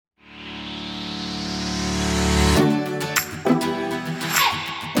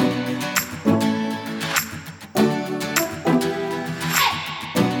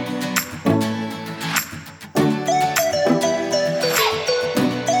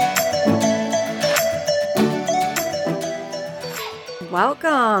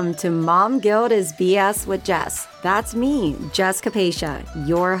Welcome to Mom Guilt is BS with Jess. That's me, Jess Capacia,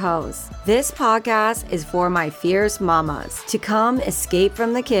 your host. This podcast is for my fierce mamas to come escape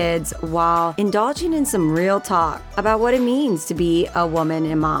from the kids while indulging in some real talk about what it means to be a woman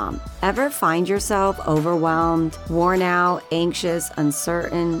and mom. Ever find yourself overwhelmed, worn out, anxious,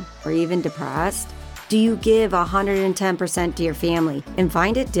 uncertain, or even depressed? Do you give 110% to your family and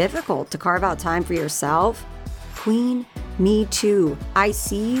find it difficult to carve out time for yourself? Queen, me too. I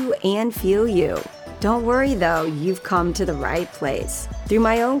see you and feel you. Don't worry though, you've come to the right place. Through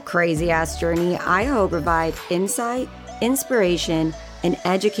my own crazy ass journey, I hope to provide insight, inspiration, and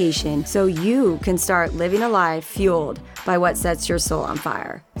education so you can start living a life fueled by what sets your soul on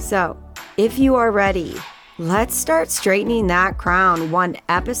fire. So, if you are ready, let's start straightening that crown one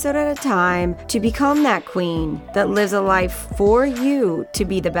episode at a time to become that queen that lives a life for you to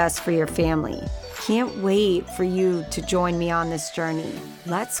be the best for your family. Can't wait for you to join me on this journey.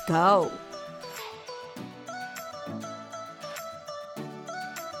 Let's go.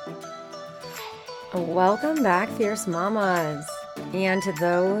 Welcome back, Fierce Mamas. And to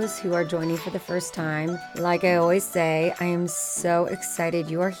those who are joining for the first time, like I always say, I am so excited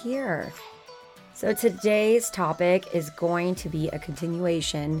you are here. So today's topic is going to be a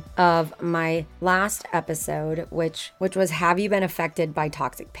continuation of my last episode, which was Have You Been Affected by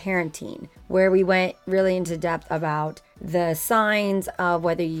Toxic Parenting? Where we went really into depth about the signs of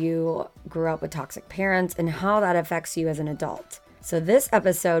whether you grew up with toxic parents and how that affects you as an adult. So this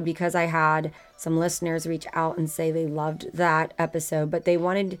episode, because I had some listeners reach out and say they loved that episode, but they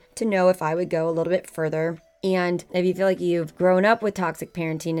wanted to know if I would go a little bit further. And if you feel like you've grown up with toxic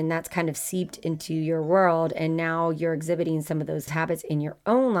parenting and that's kind of seeped into your world and now you're exhibiting some of those habits in your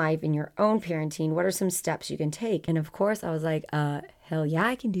own life, in your own parenting, what are some steps you can take? And of course, I was like, hell yeah,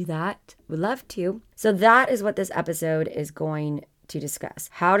 I can do that. Would love to. So that is what this episode is going to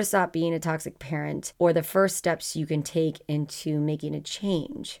discuss. How to stop being a toxic parent, or the first steps you can take into making a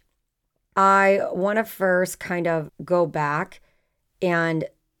change. I want to first kind of go back and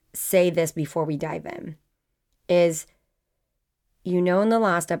say this before we dive in. Is, in the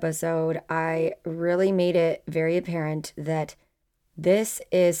last episode, I really made it very apparent that this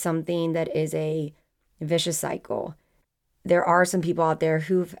is something that is a vicious cycle. There are some people out there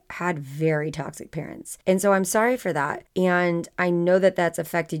who've had very toxic parents. And so I'm sorry for that. And I know that that's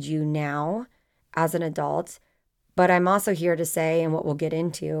affected you now as an adult. But I'm also here to say, and what we'll get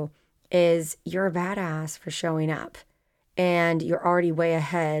into, is you're a badass for showing up. And you're already way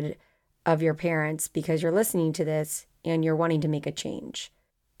ahead of your parents because you're listening to this and you're wanting to make a change.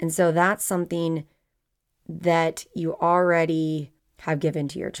 And so that's something that you already have given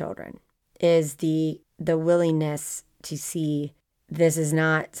to your children, is the willingness to see this is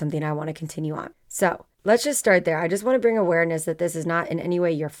not something I want to continue on. So let's just start there. I just want to bring awareness that this is not in any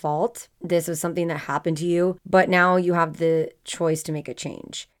way your fault. This was something that happened to you, but now you have the choice to make a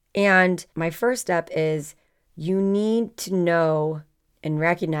change. And my first step is you need to know and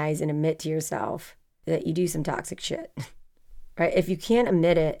recognize and admit to yourself that you do some toxic shit, right? If you can't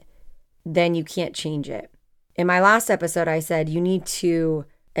admit it, then you can't change it. In my last episode, I said you need to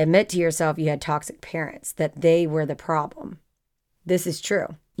admit to yourself you had toxic parents, that they were the problem. This is true.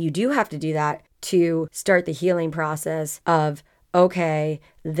 You do have to do that to start the healing process of, okay,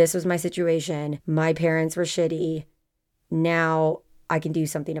 this was my situation. My parents were shitty. Now I can do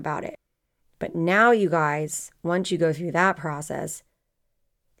something about it. But now you guys, once you go through that process,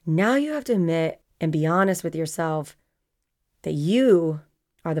 now you have to admit and be honest with yourself that you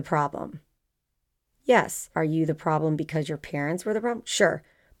are the problem. Yes, are you the problem because your parents were the problem? Sure,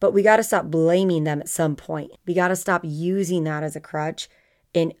 but we got to stop blaming them at some point. We got to stop using that as a crutch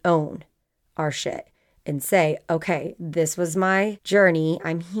and own our shit and say, okay, this was my journey.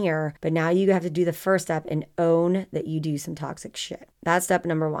 I'm here, but now you have to do the first step and own that you do some toxic shit. That's step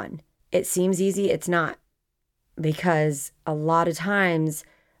number one. It seems easy. It's not, because a lot of times,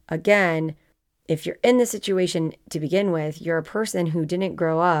 again, if you're in the situation to begin with, you're a person who didn't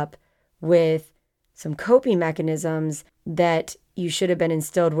grow up with some coping mechanisms that you should have been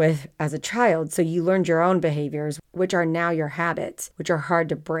instilled with as a child. So you learned your own behaviors, which are now your habits, which are hard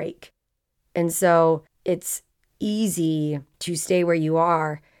to break. And so it's easy to stay where you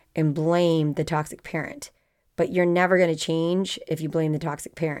are and blame the toxic parent. But you're never going to change if you blame the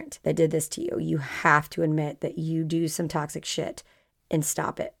toxic parent that did this to you. You have to admit that you do some toxic shit and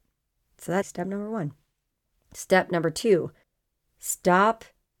stop it. So that's step number one. Step number two, stop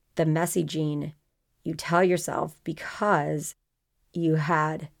the messaging you tell yourself because you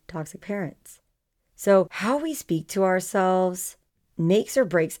had toxic parents. So how we speak to ourselves makes or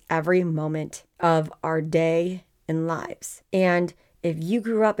breaks every moment of our day and lives. And if you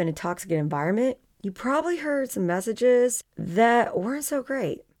grew up in a toxic environment, you probably heard some messages that weren't so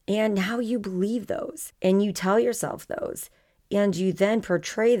great. And now you believe those and you tell yourself those and you then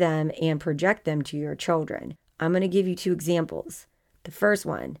portray them and project them to your children. I'm going to give you 2 examples. The first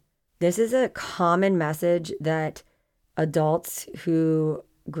one, this is a common message that adults who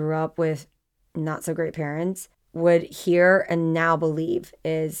grew up with not so great parents would hear and now believe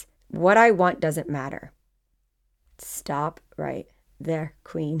is, what I want doesn't matter. Stop right there,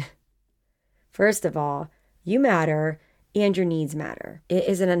 queen. First of all, you matter and your needs matter. It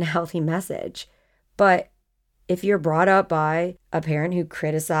is an unhealthy message. But if you're brought up by a parent who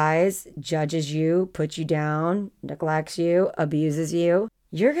criticizes, judges you, puts you down, neglects you, abuses you,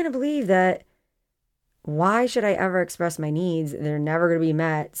 you're going to believe that, why should I ever express my needs? They're never going to be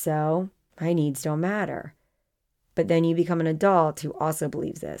met, so my needs don't matter. But then you become an adult who also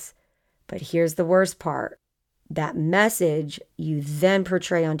believes this. But here's the worst part. That message you then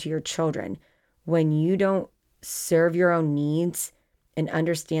portray onto your children when you don't serve your own needs and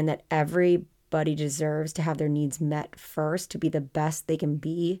understand that everybody deserves to have their needs met first to be the best they can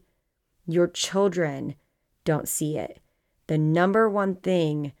be. Your children don't see it. The number one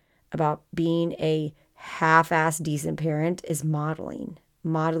thing about being a half-assed decent parent is modeling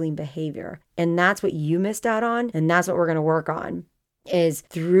behavior. And that's what you missed out on. And that's what we're going to work on, is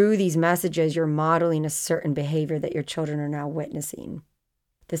through these messages, you're modeling a certain behavior that your children are now witnessing.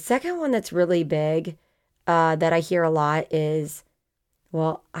 The second one that's really big that I hear a lot is,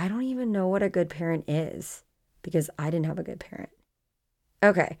 well, I don't even know what a good parent is because I didn't have a good parent.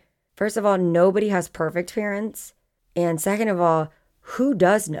 Okay, first of all, nobody has perfect parents. And second of all, who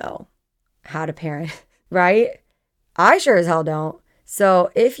does know how to parent, right? I sure as hell don't.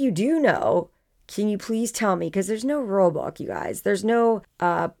 So if you do know, can you please tell me? Because there's no rule book, you guys. There's no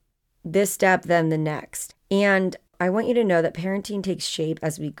this step, then the next. And I want you to know that parenting takes shape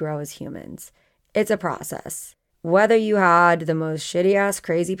as we grow as humans. It's a process. Whether you had the most shitty ass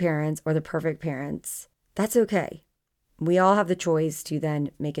crazy parents or the perfect parents, that's okay. We all have the choice to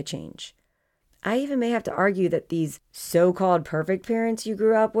then make a change. I even may have to argue that these so-called perfect parents you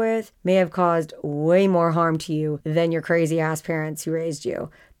grew up with may have caused way more harm to you than your crazy ass parents who raised you.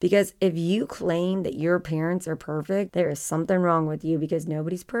 Because if you claim that your parents are perfect, there is something wrong with you because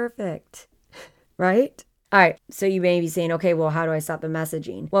nobody's perfect, right? All right, so you may be saying, okay, well, how do I stop the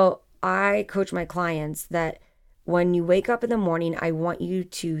messaging? Well, I coach my clients that when you wake up in the morning, I want you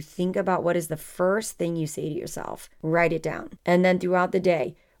to think about what is the first thing you say to yourself. Write it down. And then throughout the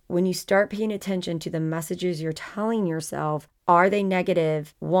day, when you start paying attention to the messages you're telling yourself, are they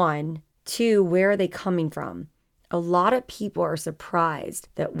negative? 1, 2, where are they coming from? A lot of people are surprised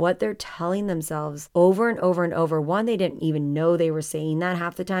that what they're telling themselves over and over and over, 1, they didn't even know they were saying that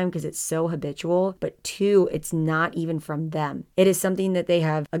half the time because it's so habitual, but 2, it's not even from them. It is something that they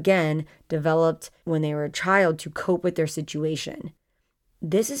have, again, developed when they were a child to cope with their situation.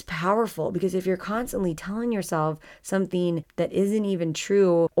 This is powerful because if you're constantly telling yourself something that isn't even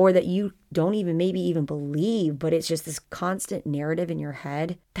true or that you don't even maybe even believe, but it's just this constant narrative in your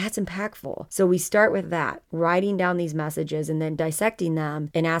head, that's impactful. So we start with that, writing down these messages and then dissecting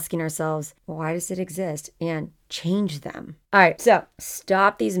them and asking ourselves, why does it exist? And change them. All right, so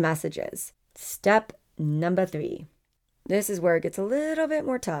stop these messages. Step number 3. This is where it gets a little bit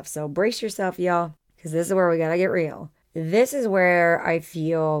more tough. So brace yourself, y'all, because this is where we got to get real. This is where I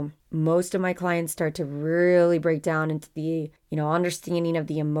feel most of my clients start to really break down into the, understanding of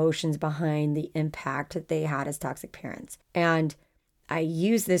the emotions behind the impact that they had as toxic parents. And I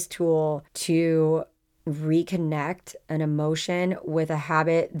use this tool to reconnect an emotion with a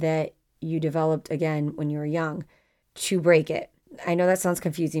habit that you developed again when you were young to break it. I know that sounds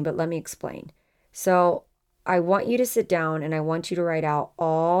confusing, but let me explain. So I want you to sit down and I want you to write out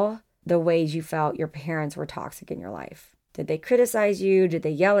all the ways you felt your parents were toxic in your life. Did they criticize you? Did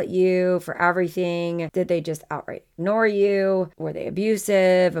they yell at you for everything? Did they just outright ignore you? Were they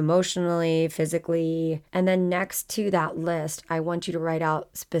abusive, emotionally, physically? And then next to that list, I want you to write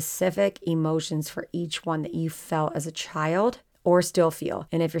out specific emotions for each one that you felt as a child or still feel.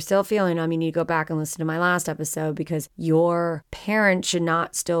 And if you're still feeling them, you need to go back and listen to my last episode because your parent should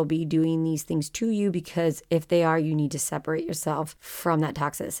not still be doing these things to you, because if they are, you need to separate yourself from that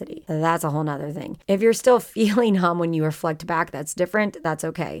toxicity. That's a whole nother thing. If you're still feeling them when you reflect back, that's different. That's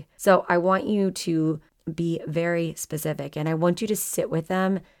okay. So I want you to be very specific and I want you to sit with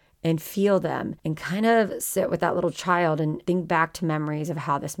them and feel them and kind of sit with that little child and think back to memories of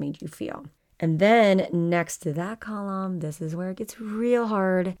how this made you feel. And then next to that column, this is where it gets real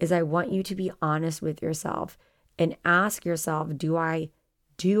hard, is I want you to be honest with yourself and ask yourself, do I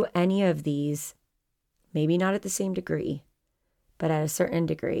do any of these? Maybe not at the same degree, but at a certain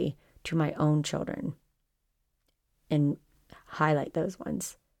degree to my own children, and highlight those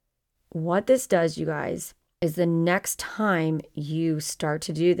ones. What this does, you guys, is the next time you start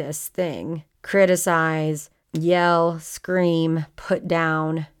to do this thing, criticize, yell, scream, put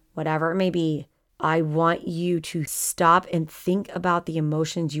down, whatever it may be, I want you to stop and think about the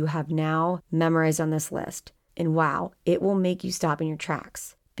emotions you have now memorized on this list. And wow, it will make you stop in your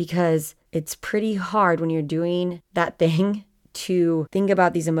tracks, because it's pretty hard when you're doing that thing to think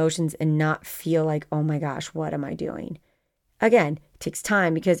about these emotions and not feel like, oh my gosh, what am I doing? Again, it takes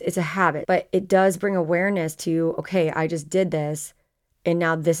time because it's a habit, but it does bring awareness to, okay, I just did this and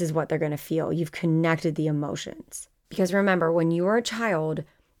now this is what they're going to feel. You've connected the emotions. Because remember, when you were a child,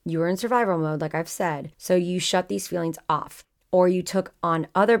 you were in survival mode, like I've said, so you shut these feelings off, or you took on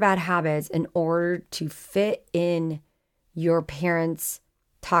other bad habits in order to fit in your parents'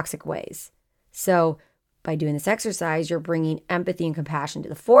 toxic ways. So by doing this exercise, you're bringing empathy and compassion to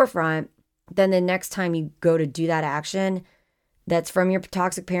the forefront. Then the next time you go to do that action that's from your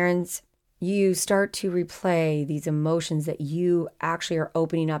toxic parents, you start to replay these emotions that you actually are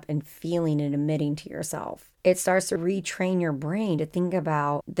opening up and feeling and admitting to yourself. It starts to retrain your brain to think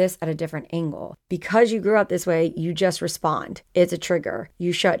about this at a different angle. Because you grew up this way, you just respond. It's a trigger.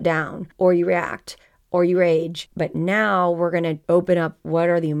 You shut down, or you react, or you rage. But now we're going to open up, what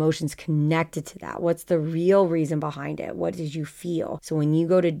are the emotions connected to that? What's the real reason behind it? What did you feel? So when you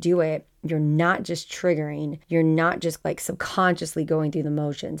go to do it, you're not just triggering. You're not just like subconsciously going through the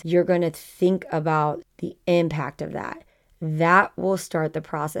motions. You're going to think about the impact of that. That will start the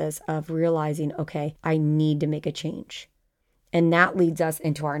process of realizing, okay, I need to make a change. And that leads us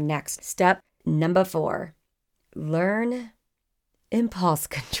into our next step. Number 4, learn impulse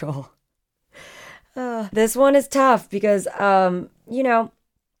control. This one is tough because,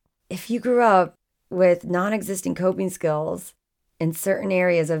 if you grew up with non-existing coping skills in certain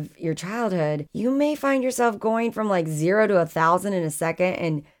areas of your childhood, you may find yourself going from like 0 to 1,000 in a second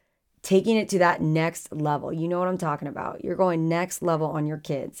and taking it to that next level. You know what I'm talking about. You're going next level on your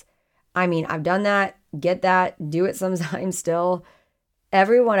kids. I mean, I've done that, get that, do it sometimes still.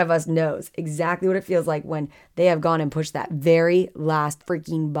 Every one of us knows exactly what it feels like when they have gone and pushed that very last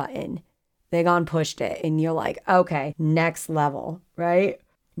freaking button. They gone pushed it and you're like, okay, next level, right?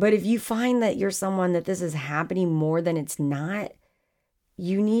 But if you find that you're someone that this is happening more than it's not,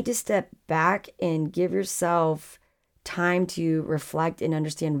 you need to step back and give yourself time to reflect and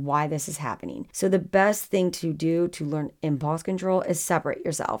understand why this is happening. So the best thing to do to learn impulse control is separate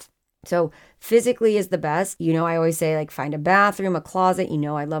yourself. So physically is the best. I always say, like, find a bathroom, a closet.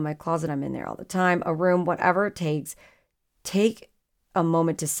 I love my closet. I'm in there all the time. A room, whatever it takes. Take a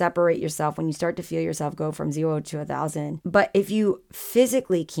moment to separate yourself when you start to feel yourself go from 0 to 1,000. But if you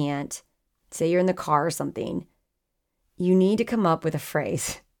physically can't, say you're in the car or something, you need to come up with a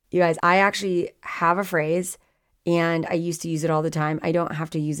phrase. You guys, I actually have a phrase and I used to use it all the time. I don't have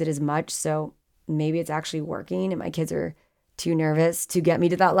to use it as much. So maybe it's actually working and my kids are too nervous to get me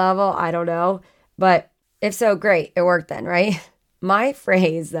to that level. I don't know. But if so, great. It worked then, right? My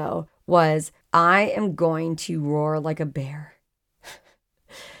phrase though was, I am going to roar like a bear.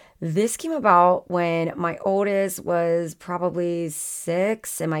 This came about when my oldest was probably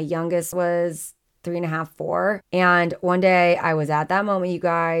 6 and my youngest was 3.5, 4. And one day I was at that moment, you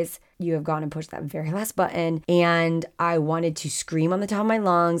guys, you have gone and pushed that very last button. And I wanted to scream on the top of my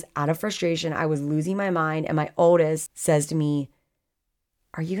lungs out of frustration. I was losing my mind. And my oldest says to me,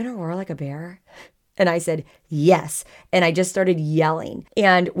 "Are you going to roar like a bear?" And I said, "Yes." And I just started yelling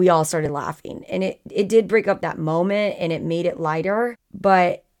and we all started laughing. And it did break up that moment and it made it lighter.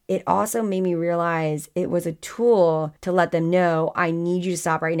 But it also made me realize it was a tool to let them know, I need you to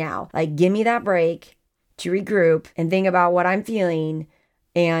stop right now. Like, give me that break to regroup and think about what I'm feeling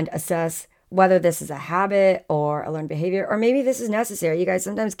and assess whether this is a habit or a learned behavior, or maybe this is necessary. You guys,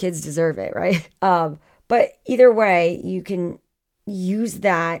 sometimes kids deserve it, right? But either way, you can use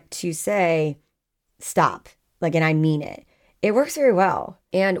that to say, stop. Like, and I mean it. It works very well.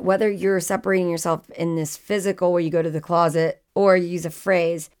 And whether you're separating yourself in this physical where you go to the closet or you use a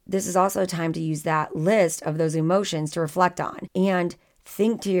phrase, this is also a time to use that list of those emotions to reflect on and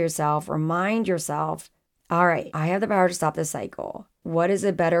think to yourself, remind yourself, all right, I have the power to stop this cycle. What is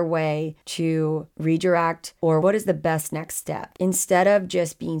a better way to redirect, or what is the best next step? Instead of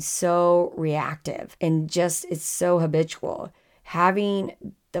just being so reactive and just it's so habitual, having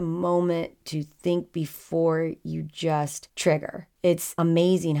the moment to think before you just trigger. It's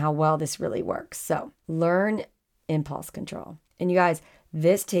amazing how well this really works. So learn impulse control. And you guys,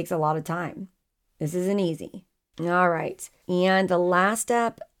 this takes a lot of time. This isn't easy. All right. And the last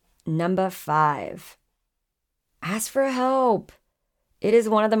step, number 5, ask for help. It is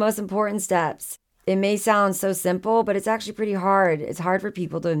one of the most important steps. It may sound so simple, but it's actually pretty hard. It's hard for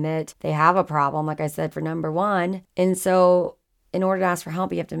people to admit they have a problem, like I said, for number one. And so in order to ask for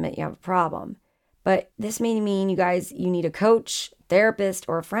help, you have to admit you have a problem. But this may mean you need a coach, therapist,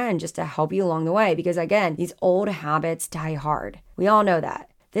 or a friend just to help you along the way. Because again, these old habits die hard. We all know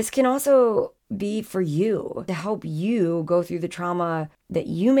that. This can also be for you to help you go through the trauma that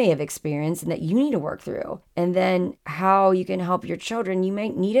you may have experienced and that you need to work through. And then how you can help your children. You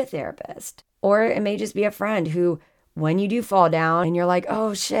might need a therapist. Or it may just be a friend who, when you do fall down and you're like,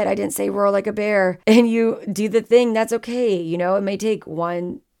 oh shit, I didn't say roar like a bear, and you do the thing, that's okay. It may take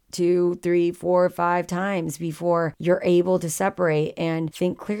 1, 2, 3, 4, 5 times before you're able to separate and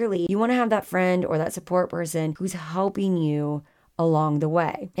think clearly. You want to have that friend or that support person who's helping you along the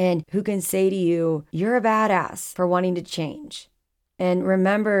way and who can say to you, you're a badass for wanting to change. And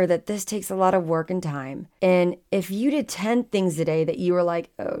remember that this takes a lot of work and time. And if you did 10 things today that you were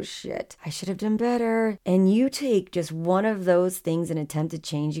like, oh shit, I should have done better, and you take just one of those things and attempt to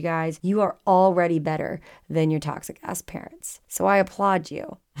change, you guys, you are already better than your toxic ass parents. So I applaud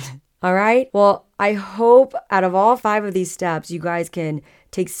you. All right. Well, I hope out of all 5 of these steps, you guys can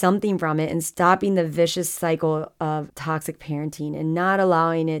take something from it and stopping the vicious cycle of toxic parenting and not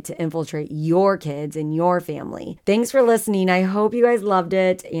allowing it to infiltrate your kids and your family. Thanks for listening. I hope you guys loved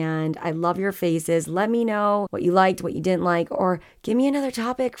it, and I love your faces. Let me know what you liked, what you didn't like, or give me another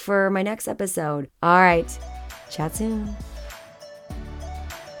topic for my next episode. All right. Chat soon.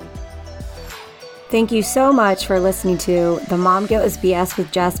 Thank you so much for listening to the Mom Guilt is BS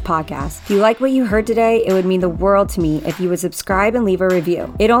with Jess podcast. If you like what you heard today, it would mean the world to me if you would subscribe and leave a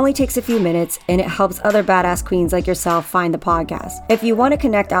review. It only takes a few minutes and it helps other badass queens like yourself find the podcast. If you want to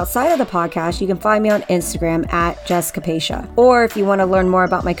connect outside of the podcast, you can find me on Instagram at Jess Capacia. Or if you want to learn more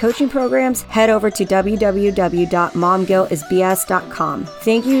about my coaching programs, head over to www.momguiltisbs.com.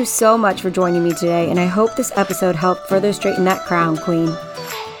 Thank you so much for joining me today, and I hope this episode helped further straighten that crown, queen.